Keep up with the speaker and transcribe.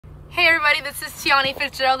Hey everybody, this is Tiani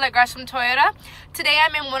Fitzgerald at Gresham Toyota. Today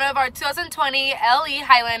I'm in one of our 2020 LE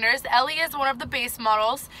Highlanders. LE is one of the base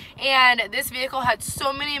models, and this vehicle had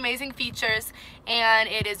so many amazing features, and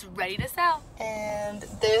it is ready to sell. And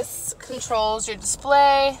this controls your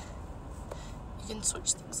display. You can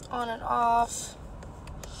switch things on and off.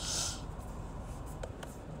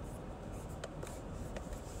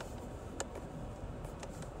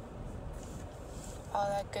 All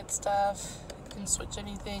that good stuff. You can switch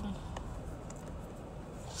anything.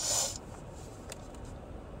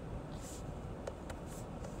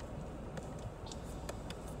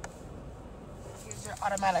 Here's your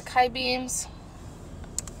automatic high beams.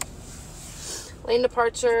 Lane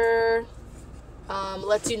departure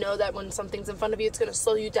lets you know that when something's in front of you, it's going to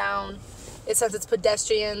slow you down. It says it's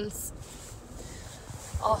pedestrians.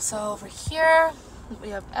 Also over here, we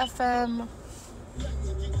have FM.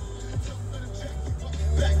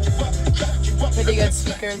 Pretty good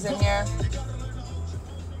speakers in here.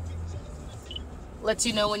 Lets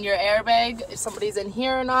you know when your airbag, if somebody's in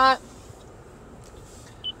here or not.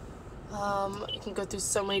 You can go through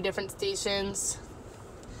so many different stations.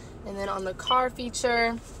 And then on the car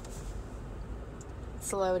feature,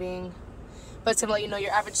 it's loading. But it's gonna let you know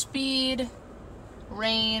your average speed,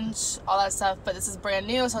 range, all that stuff. But this is brand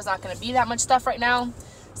new, so it's not gonna be that much stuff right now.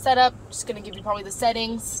 Setup, just gonna give you probably the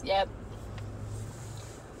settings. Yep.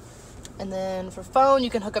 And then for phone,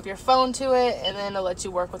 you can hook up your phone to it, and then it'll let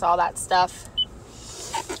you work with all that stuff.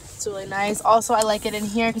 It's really nice. Also, I like it in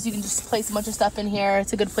here because you can just place a bunch of stuff in here.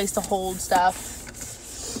 It's a good place to hold stuff.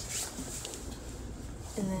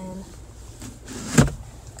 And then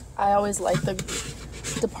I always like the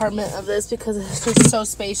department of this because it's just so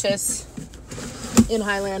spacious in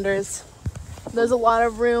Highlanders. There's a lot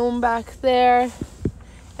of room back there.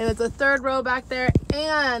 And it's a third row back there,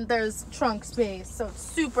 and there's trunk space, so it's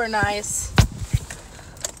super nice.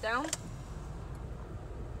 Down.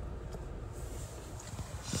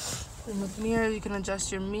 And with mirrors, you can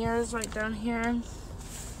adjust your mirrors right down here.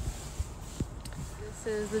 This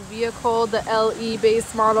is the vehicle, the LE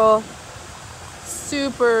base model.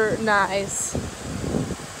 Super nice.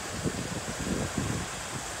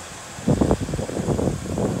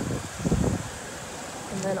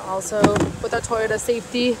 And then also with our Toyota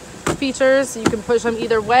safety features, you can push them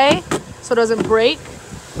either way so it doesn't break.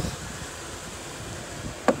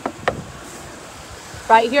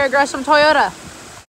 Right here at Gresham Toyota.